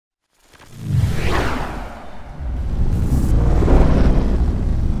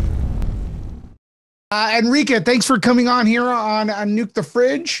Enrique, thanks for coming on here on Nuke the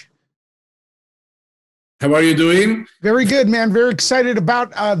Fridge. How are you doing? Very good, man. Very excited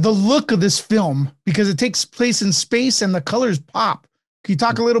about the look of this film because it takes place in space and the colors pop. Can you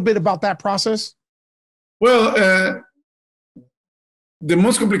talk a little bit about that process? Well, the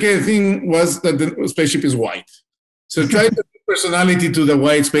most complicated thing was that the spaceship is white. So try to give personality to the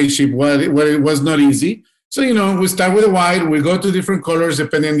white spaceship. Well, it was not easy. So, we start with the white. We go to different colors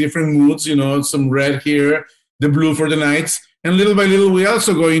depending on different moods, some red here, the blue for the nights. And little by little, we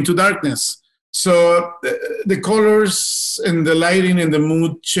also go into darkness. So the colors and the lighting and the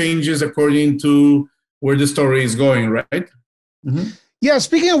mood changes according to where the story is going, right? Mm-hmm. Yeah,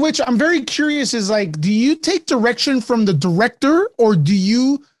 speaking of which, I'm very curious do you take direction from the director or do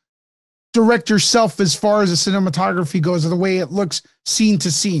you direct yourself as far as the cinematography goes or the way it looks scene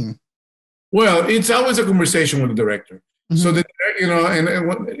to scene? Well, it's always a conversation with the director. Mm-hmm. So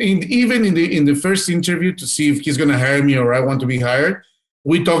even in the first interview to see if he's going to hire me or I want to be hired,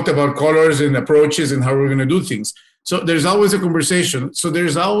 we talked about colors and approaches and how we're going to do things. So there's always a conversation. So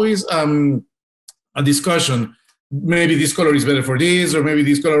there's always a discussion. Maybe this color is better for this, or maybe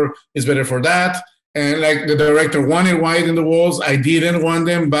this color is better for that. And like the director wanted white in the walls. I didn't want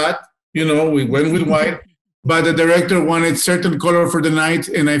them, but, we went with white. But the director wanted certain color for the night,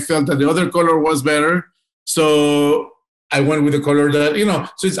 and I felt that the other color was better. So I went with the color that,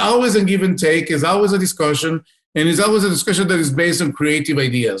 so it's always a give and take. It's always a discussion. And it's always a discussion that is based on creative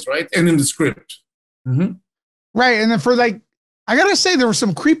ideas, right? And in the script. Mm-hmm. Right. And then I got to say, there were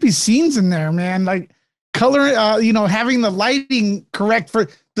some creepy scenes in there, man. Like color, having the lighting correct for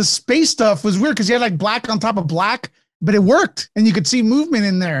the space stuff was weird because you had black on top of black, but it worked and you could see movement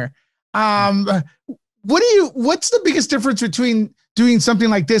in there. What's the biggest difference between doing something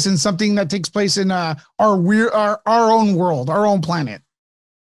like this and something that takes place in our own world, our own planet?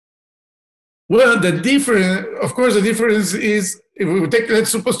 Well, the difference is if we let's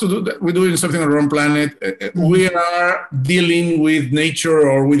suppose we're doing something on our own planet. Mm-hmm. We are dealing with nature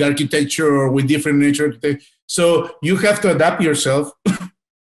or with architecture or with different nature. So you have to adapt yourself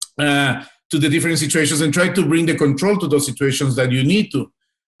to the different situations and try to bring the control to those situations that you need to.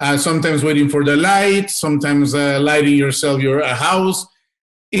 Sometimes waiting for the light, sometimes lighting yourself your house.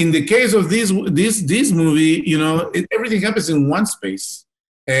 In the case of this movie, everything happens in one space.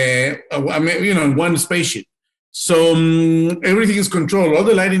 One spaceship. So everything is controlled. All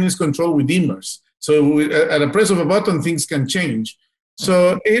the lighting is controlled with dimmers. So at a press of a button, things can change.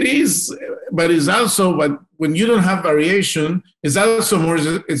 So it is, but when you don't have variation, it's also more,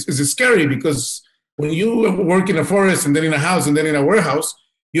 it's scary because when you work in a forest and then in a house and then in a warehouse,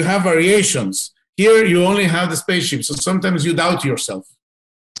 you have variations. Here, you only have the spaceship. So sometimes you doubt yourself.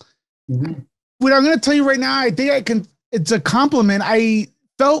 Mm-hmm. What I'm going to tell you right now, I think it's a compliment. I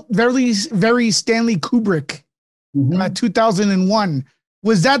felt very, very Stanley Kubrick, 2001.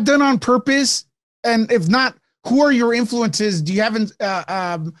 Was that done on purpose? And if not, who are your influences? Do you have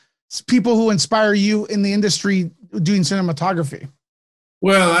people who inspire you in the industry doing cinematography?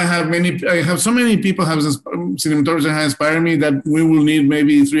 Well, I have so many people cinematographers that have inspired me that we will need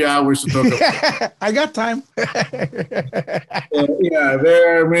maybe 3 hours to talk about. I got time. Yeah,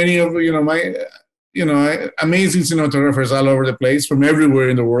 there are many of amazing cinematographers all over the place from everywhere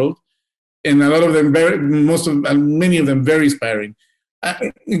in the world, and a lot of them, many of them, very inspiring.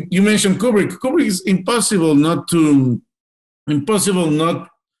 You mentioned Kubrick. Kubrick is impossible not to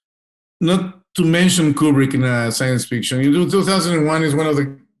mention Kubrick in a science fiction. 2001 is one of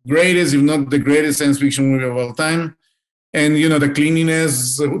the greatest, if not the greatest, science fiction movie of all time, and the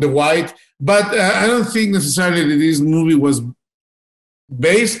cleanliness, the white. But I don't think necessarily that this movie was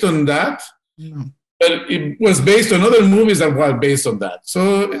based on that. No. But it was based on other movies that were based on that.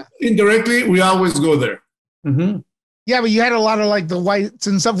 So indirectly, we always go there. Mm-hmm. Yeah, but you had a lot of the whites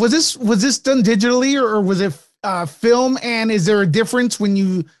and stuff. Was this done digitally or was it film? And is there a difference when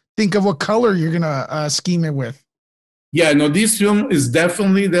you think of what color you're gonna scheme it with? Yeah, no, this film is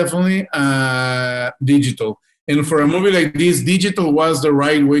definitely digital. And for a movie like this, digital was the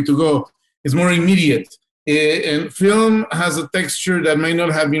right way to go. It's more immediate. And film has a texture that might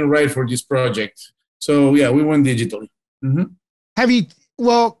not have been right for this project. So yeah, we went digitally. Mm-hmm. Have you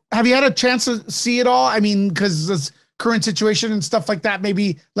had a chance to see it all? I mean, because this current situation and stuff like that,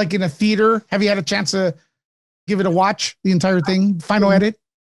 maybe like in a theater, have you had a chance to give it a watch, the entire thing, final edit?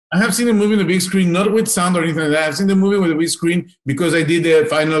 I have seen the movie on the big screen, not with sound or anything like that. I've seen the movie with the big screen because I did the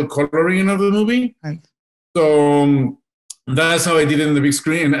final coloring of the movie. Right. So that's how I did it in the big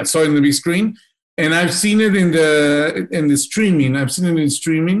screen, and I saw it in the big screen. And I've seen it in the streaming. I've seen it in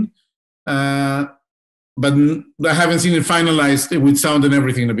streaming. But I haven't seen it finalized with sound and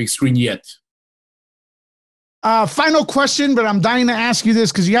everything on the big screen yet. Final question, but I'm dying to ask you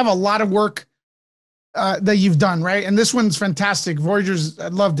this because you have a lot of work that you've done, right? And this one's fantastic. Voyagers, I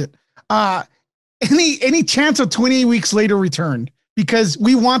loved it. Any chance of 28 weeks later return? Because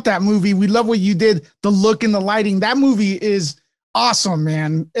we want that movie. We love what you did, the look and the lighting. That movie is awesome,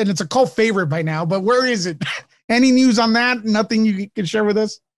 man. And it's a cult favorite by now, but where is it? Any news on that? Nothing you can share with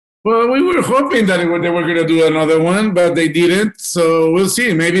us? Well, we were hoping that they were going to do another one, but they didn't. So we'll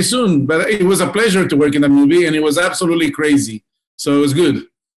see, maybe soon. But it was a pleasure to work in the movie, and it was absolutely crazy. So it was good.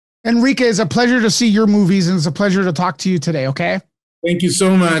 Enrique, it's a pleasure to see your movies, and it's a pleasure to talk to you today, okay? Thank you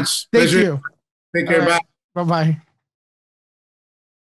so much. Thank you. Take care. Bye. Bye-bye.